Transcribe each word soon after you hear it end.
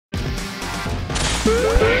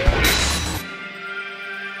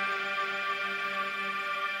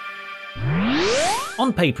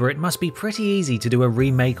On paper, it must be pretty easy to do a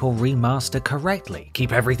remake or remaster correctly.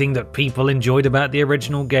 Keep everything that people enjoyed about the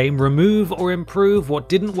original game, remove or improve what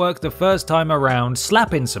didn't work the first time around,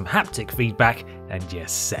 slap in some haptic feedback, and you're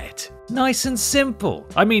set. Nice and simple.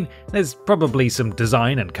 I mean, there's probably some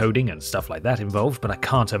design and coding and stuff like that involved, but I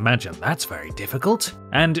can't imagine that's very difficult.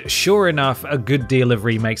 And sure enough, a good deal of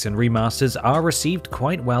remakes and remasters are received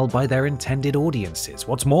quite well by their intended audiences.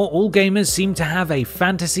 What's more, all gamers seem to have a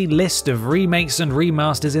fantasy list of remakes and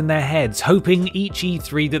remasters in their heads, hoping each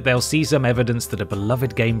E3 that they'll see some evidence that a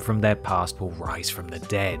beloved game from their past will rise from the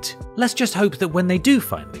dead. Let's just hope that when they do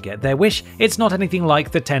finally get their wish, it's not anything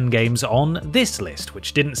like the 10 games on this list,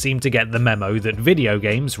 which didn't seem to get the memo that video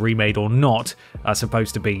games, remade or not, are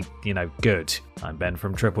supposed to be, good. I'm Ben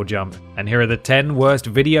from TripleJump, and here are the 10 worst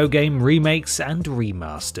video game remakes and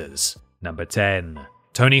remasters. Number 10.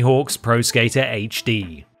 Tony Hawk's Pro Skater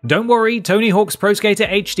HD. Don't worry, Tony Hawk's Pro Skater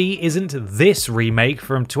HD isn't this remake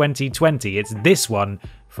from 2020, it's this one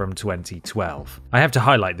from 2012. I have to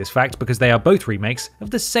highlight this fact because they are both remakes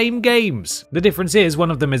of the same games. The difference is one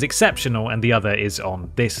of them is exceptional and the other is on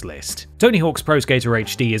this list. Tony Hawk's Pro Skater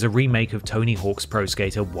HD is a remake of Tony Hawk's Pro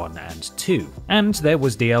Skater 1 and 2, and there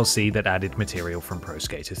was DLC that added material from Pro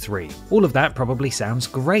Skater 3. All of that probably sounds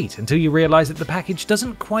great until you realize that the package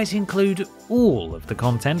doesn't quite include all of the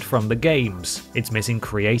content from the games. It's missing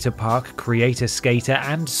Creator Park, Creator Skater,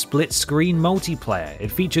 and split-screen multiplayer.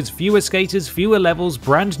 It features fewer skaters, fewer levels,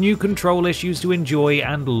 brand new control issues to enjoy,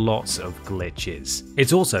 and lots of glitches.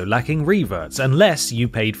 It's also lacking reverts, unless you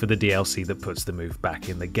paid for the DLC that puts the move back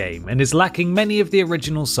in the game, and is lacking many of the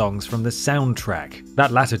original songs from the soundtrack.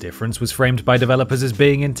 That latter difference was framed by developers as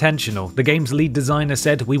being intentional. The game's lead designer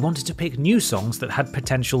said, "We wanted to pick new songs that had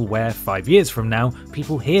potential where, 5 years from now,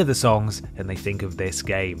 people hear the songs and they think of this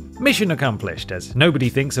game." Mission accomplished, as nobody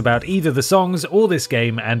thinks about either the songs or this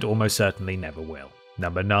game, and almost certainly never will.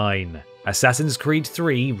 Number 9. Assassin's Creed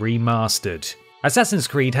III Remastered. Assassin's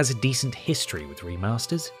Creed has a decent history with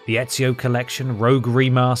remasters. The XIII Collection, Rogue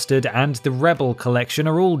Remastered, and the Rebel Collection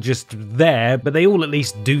are all just there, but they all at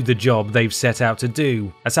least do the job they've set out to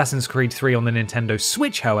do. Assassin's Creed III on the Nintendo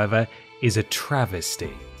Switch, however, is a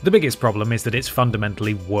travesty. The biggest problem is that it's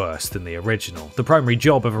fundamentally worse than the original. The primary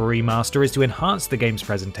job of a remaster is to enhance the game's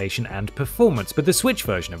presentation and performance, but the Switch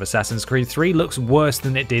version of Assassin's Creed 3 looks worse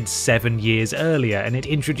than it did 7 years earlier, and it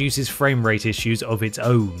introduces frame rate issues of its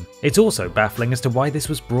own. It's also baffling as to why this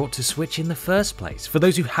was brought to Switch in the first place. For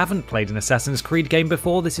those who haven't played an Assassin's Creed game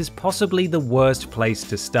before, this is possibly the worst place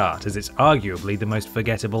to start, as it's arguably the most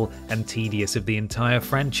forgettable and tedious of the entire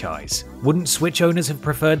franchise. Wouldn't Switch owners have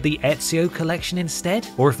preferred the XIII Collection instead?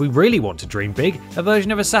 Or if we really want to dream big, a version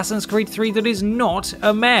of Assassin's Creed 3 that is not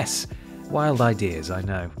a mess. Wild ideas, I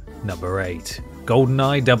know. Number 8.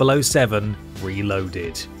 GoldenEye 007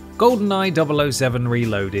 Reloaded. GoldenEye 007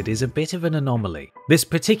 Reloaded is a bit of an anomaly. This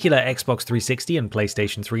particular Xbox 360 and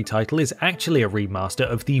PlayStation 3 title is actually a remaster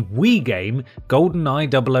of the Wii game GoldenEye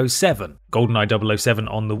 007. GoldenEye 007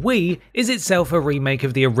 on the Wii is itself a remake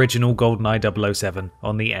of the original GoldenEye 007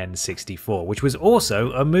 on the N64, which was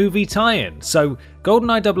also a movie tie-in. So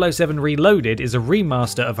GoldenEye 007 Reloaded is a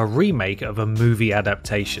remaster of a remake of a movie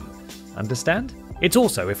adaptation. Understand? It's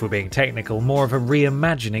also, if we're being technical, more of a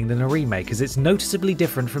reimagining than a remake, as it's noticeably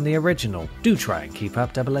different from the original. Do try and keep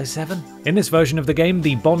up, 007. In this version of the game,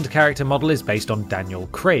 the Bond character model is based on Daniel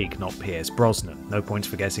Craig, not Pierce Brosnan. No points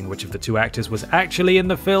for guessing which of the two actors was actually in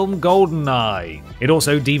the film GoldenEye. It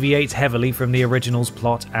also deviates heavily from the original's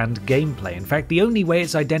plot and gameplay. In fact, the only way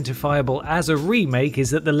it's identifiable as a remake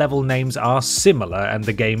is that the level names are similar and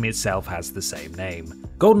the game itself has the same name.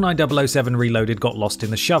 GoldenEye 007 Reloaded got lost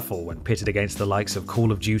in the shuffle when pitted against the likes of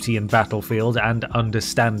Call of Duty and Battlefield, and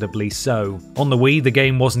understandably so. On the Wii, the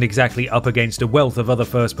game wasn't exactly up against a wealth of other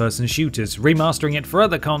first-person shooters. Remastering it for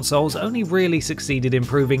other consoles only really succeeded in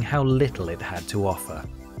proving how little it had to offer.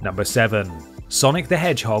 Number 7. Sonic the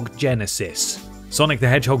Hedgehog Genesis. Sonic the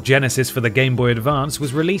Hedgehog Genesis for the Game Boy Advance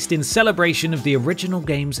was released in celebration of the original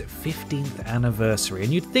game's 15th anniversary,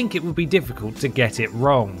 and you'd think it would be difficult to get it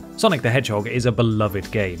wrong. Sonic the Hedgehog is a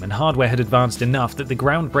beloved game, and hardware had advanced enough that the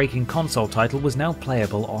groundbreaking console title was now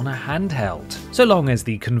playable on a handheld. So long as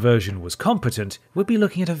the conversion was competent, we'd be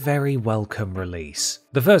looking at a very welcome release.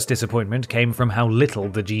 The first disappointment came from how little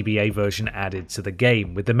the GBA version added to the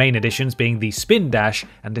game, with the main additions being the spin dash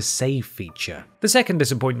and a save feature. The second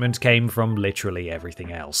disappointment came from literally literally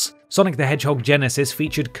everything else. Sonic the Hedgehog Genesis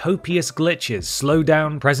featured copious glitches,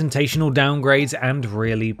 slowdown, presentational downgrades, and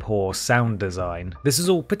really poor sound design. This is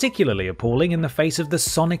all particularly appalling in the face of the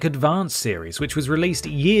Sonic Advance series, which was released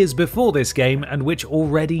years before this game and which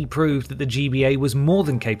already proved that the GBA was more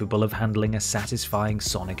than capable of handling a satisfying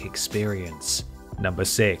Sonic experience. Number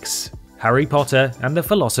 6. Harry Potter and the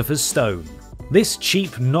Philosopher's Stone. This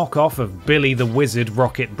cheap knockoff of Billy the Wizard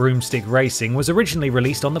Rocket Broomstick Racing was originally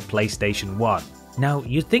released on the PlayStation 1. Now,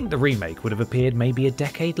 you'd think the remake would have appeared maybe a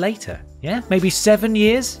decade later. Yeah, maybe 7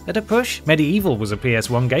 years at a push? Medieval was a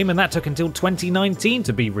PS1 game and that took until 2019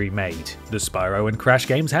 to be remade. The Spyro and Crash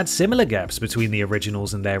games had similar gaps between the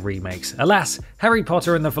originals and their remakes. Alas, Harry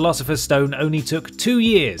Potter and the Philosopher's Stone only took 2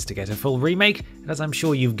 years to get a full remake, and as I'm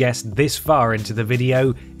sure you've guessed this far into the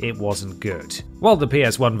video, it wasn't good. While the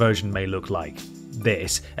PS1 version may look like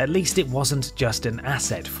this, at least it wasn't just an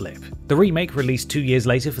asset flip. The remake, released 2 years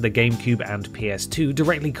later for the GameCube and PS2,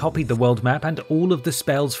 directly copied the world map and all of the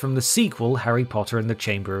spells from the sequel, Harry Potter and the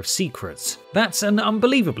Chamber of Secrets. That's an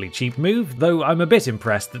unbelievably cheap move, though I'm a bit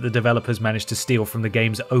impressed that the developers managed to steal from the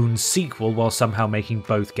game's own sequel while somehow making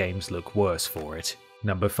both games look worse for it.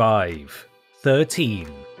 Number 5. 13.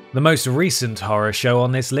 The most recent horror show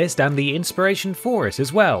on this list and the inspiration for it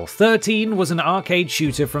as well. 13 was an arcade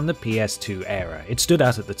shooter from the PS2 era. It stood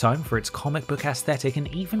out at the time for its comic book aesthetic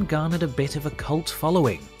and even garnered a bit of a cult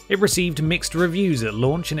following. It received mixed reviews at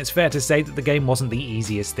launch, and it's fair to say that the game wasn't the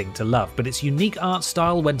easiest thing to love, but its unique art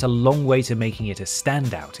style went a long way to making it a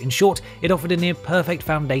standout. In short, it offered a near-perfect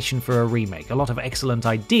foundation for a remake, a lot of excellent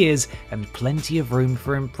ideas, and plenty of room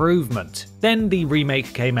for improvement. Then the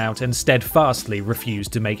remake came out and steadfastly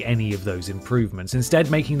refused to make any of those improvements,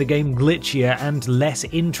 instead making the game glitchier and less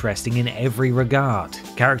interesting in every regard.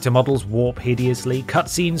 Character models warp hideously,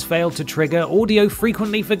 cutscenes fail to trigger, audio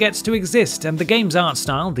frequently forgets to exist, and the game's art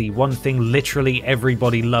style, the one thing literally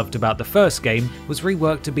everybody loved about the first game, was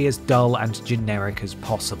reworked to be as dull and generic as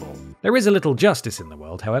possible. There is a little justice in the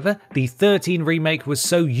world, however. The 13 remake was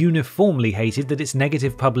so uniformly hated that its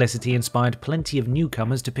negative publicity inspired plenty of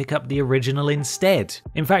newcomers to pick up the original instead.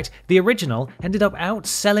 In fact, the original ended up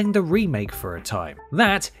outselling the remake for a time.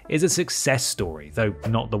 That is a success story, though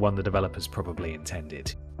not the one the developers probably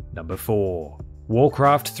intended. Number 4.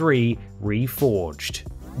 Warcraft III Reforged.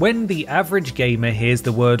 When the average gamer hears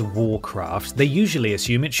the word Warcraft, they usually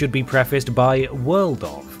assume it should be prefaced by World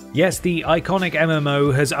of. Yes, the iconic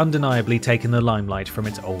MMO has undeniably taken the limelight from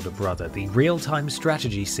its older brother, the real-time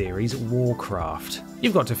strategy series Warcraft.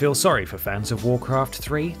 You've got to feel sorry for fans of Warcraft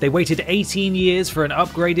 3. They waited 18 years for an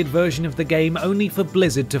upgraded version of the game, only for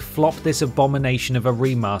Blizzard to flop this abomination of a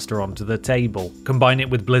remaster onto the table. Combine it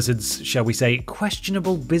with Blizzard's, shall we say,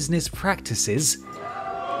 questionable business practices,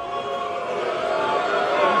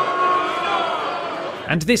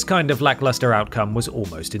 and this kind of lackluster outcome was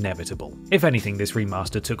almost inevitable. If anything, this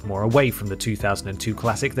remaster took more away from the 2002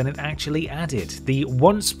 classic than it actually added. The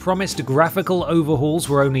once promised graphical overhauls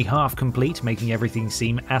were only half complete, making everything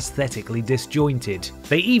seem aesthetically disjointed.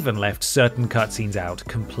 They even left certain cutscenes out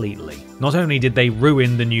completely. Not only did they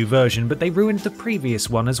ruin the new version, but they ruined the previous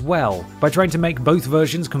one as well. By trying to make both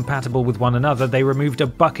versions compatible with one another, they removed a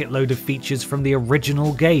bucket load of features from the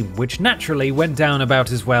original game, which naturally went down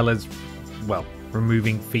about as well as, well,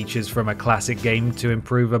 removing features from a classic game to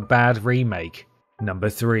improve a bad remake. Number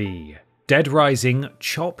 3. Dead Rising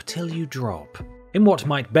Chop Till You Drop. In what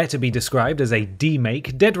might better be described as a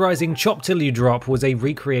demake, Dead Rising Chop Till You Drop was a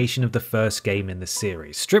recreation of the first game in the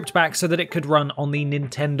series, stripped back so that it could run on the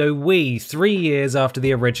Nintendo Wii 3 years after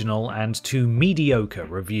the original and to mediocre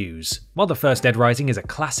reviews. While the first Dead Rising is a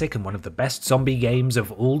classic and one of the best zombie games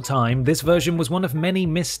of all time, this version was one of many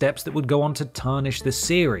missteps that would go on to tarnish the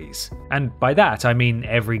series. And by that I mean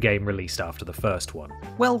every game released after the first one.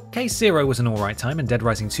 Well, Case Zero was an alright time and Dead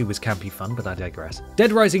Rising 2 was campy fun, but I digress.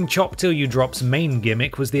 Dead Rising Chop Till You Drop's main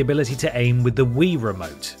gimmick was the ability to aim with the Wii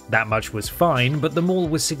remote. That much was fine, but the mall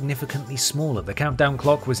was significantly smaller. The countdown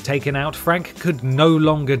clock was taken out, Frank could no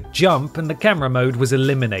longer jump, and the camera mode was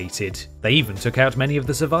eliminated. They even took out many of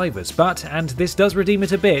the survivors, but, and this does redeem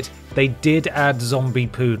it a bit, they did add zombie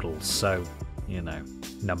poodles, so, you know.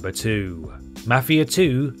 Number 2. Mafia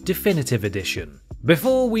 2 Definitive Edition.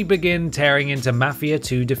 Before we begin tearing into Mafia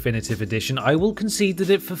 2 Definitive Edition, I will concede that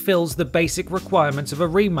it fulfills the basic requirements of a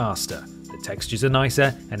remaster. The textures are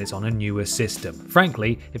nicer, and it's on a newer system.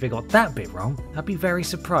 Frankly, if it got that bit wrong, I'd be very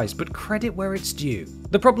surprised, but credit where it's due.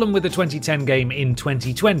 The problem with the 2010 game in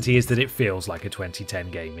 2020 is that it feels like a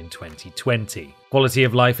 2010 game in 2020. Quality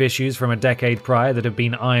of life issues from a decade prior that have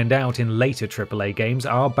been ironed out in later AAA games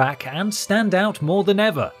are back and stand out more than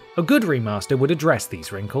ever. A good remaster would address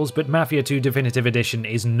these wrinkles, but Mafia 2 Definitive Edition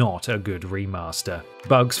is not a good remaster.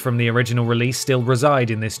 Bugs from the original release still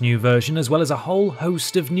reside in this new version, as well as a whole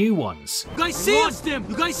host of new ones. You guys see him?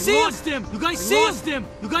 You guys see him? You guys see him?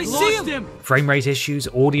 You guys see him? Frame rate issues,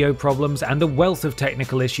 audio problems, and a wealth of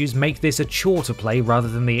technical issues make this a chore to play rather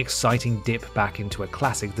than the exciting dip back into a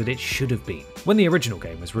classic that it should have been. When the original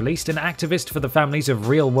game was released, an activist for the families of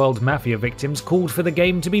real-world mafia victims called for the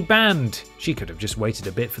game to be banned. She could have just waited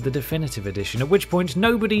a bit for the Definitive Edition, at which point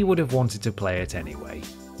nobody would have wanted to play it anyway.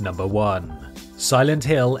 Number 1. Silent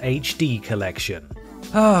Hill HD Collection.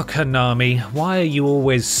 Oh, Konami, why are you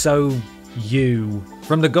always so you?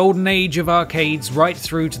 From the golden age of arcades right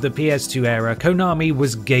through to the PS2 era, Konami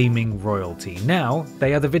was gaming royalty. Now,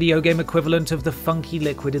 they are the video game equivalent of the funky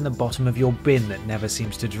liquid in the bottom of your bin that never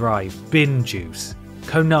seems to dry. Bin juice.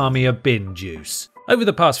 Konami are bin juice. Over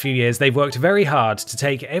the past few years, they've worked very hard to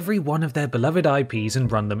take every one of their beloved IPs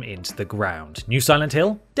and run them into the ground. New Silent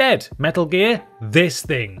Hill? Dead. Metal Gear? This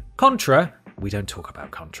thing. Contra? We don't talk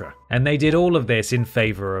about Contra. And they did all of this in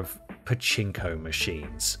favour of pachinko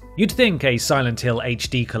machines. You'd think a Silent Hill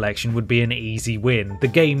HD collection would be an easy win. The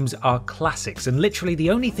games are classics, and literally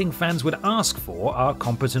the only thing fans would ask for are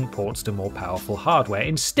competent ports to more powerful hardware.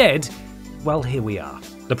 Instead, well, here we are.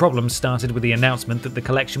 The problem started with the announcement that the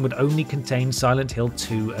collection would only contain Silent Hill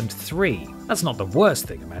 2 and 3. That's not the worst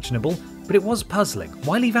thing imaginable, but it was puzzling.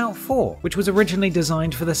 Why leave out 4, which was originally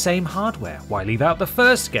designed for the same hardware? Why leave out the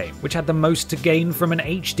first game, which had the most to gain from an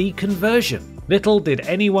HD conversion? Little did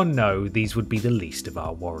anyone know these would be the least of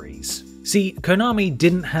our worries. See, Konami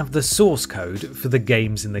didn't have the source code for the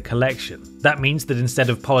games in the collection. That means that instead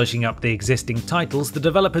of polishing up the existing titles, the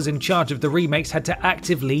developers in charge of the remakes had to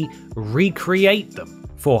actively recreate them.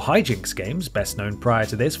 For Hijinks games, best known prior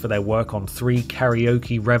to this for their work on 3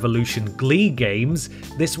 Karaoke Revolution Glee games,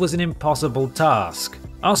 this was an impossible task.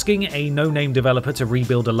 Asking a no-name developer to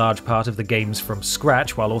rebuild a large part of the games from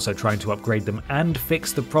scratch while also trying to upgrade them and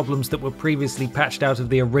fix the problems that were previously patched out of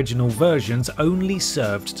the original versions only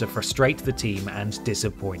served to frustrate the team and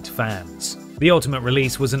disappoint fans. The ultimate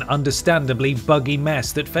release was an understandably buggy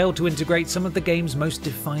mess that failed to integrate some of the game's most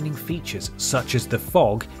defining features, such as the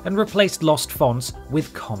fog, and replaced lost fonts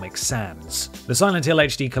with Comic Sans. The Silent Hill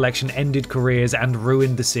HD collection ended careers and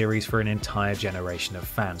ruined the series for an entire generation of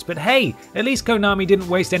fans. But hey, at least Konami didn't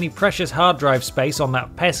waste any precious hard drive space on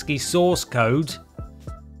that pesky source code.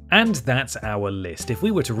 And that's our list. If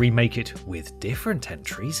we were to remake it with different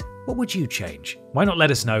entries, what would you change? Why not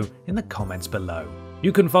let us know in the comments below?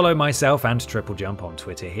 You can follow myself and TripleJump on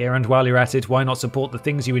Twitter here, and while you're at it, why not support the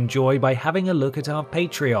things you enjoy by having a look at our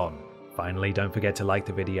Patreon? Finally, don't forget to like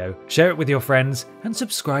the video, share it with your friends, and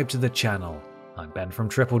subscribe to the channel. I'm Ben from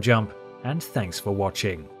TripleJump, and thanks for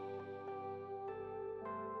watching.